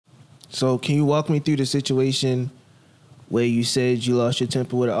So can you walk me through the situation where you said you lost your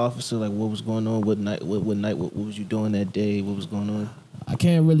temper with an officer? Like, what was going on? What night? What was you doing that day? What was going on? I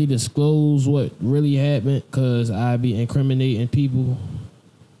can't really disclose what really happened because I'd be incriminating people.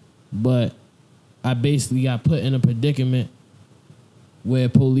 But I basically got put in a predicament where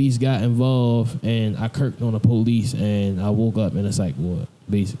police got involved and I kirked on the police and I woke up in a psych ward.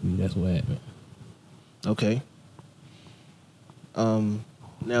 Basically, that's what happened. Okay.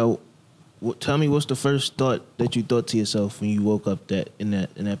 Now, tell me what's the first thought that you thought to yourself when you woke up in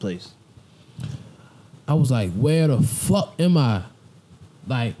that place? I was like, where the fuck am I?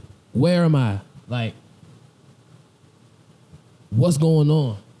 Like, where am I? Like, what's going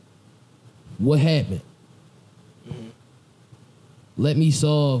on? What happened? Mm-hmm. Let me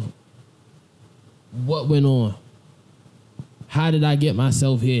solve what went on. How did I get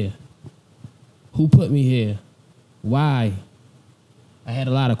myself here? Who put me here? Why? I had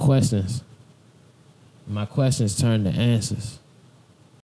a lot of questions. My questions turned to answers.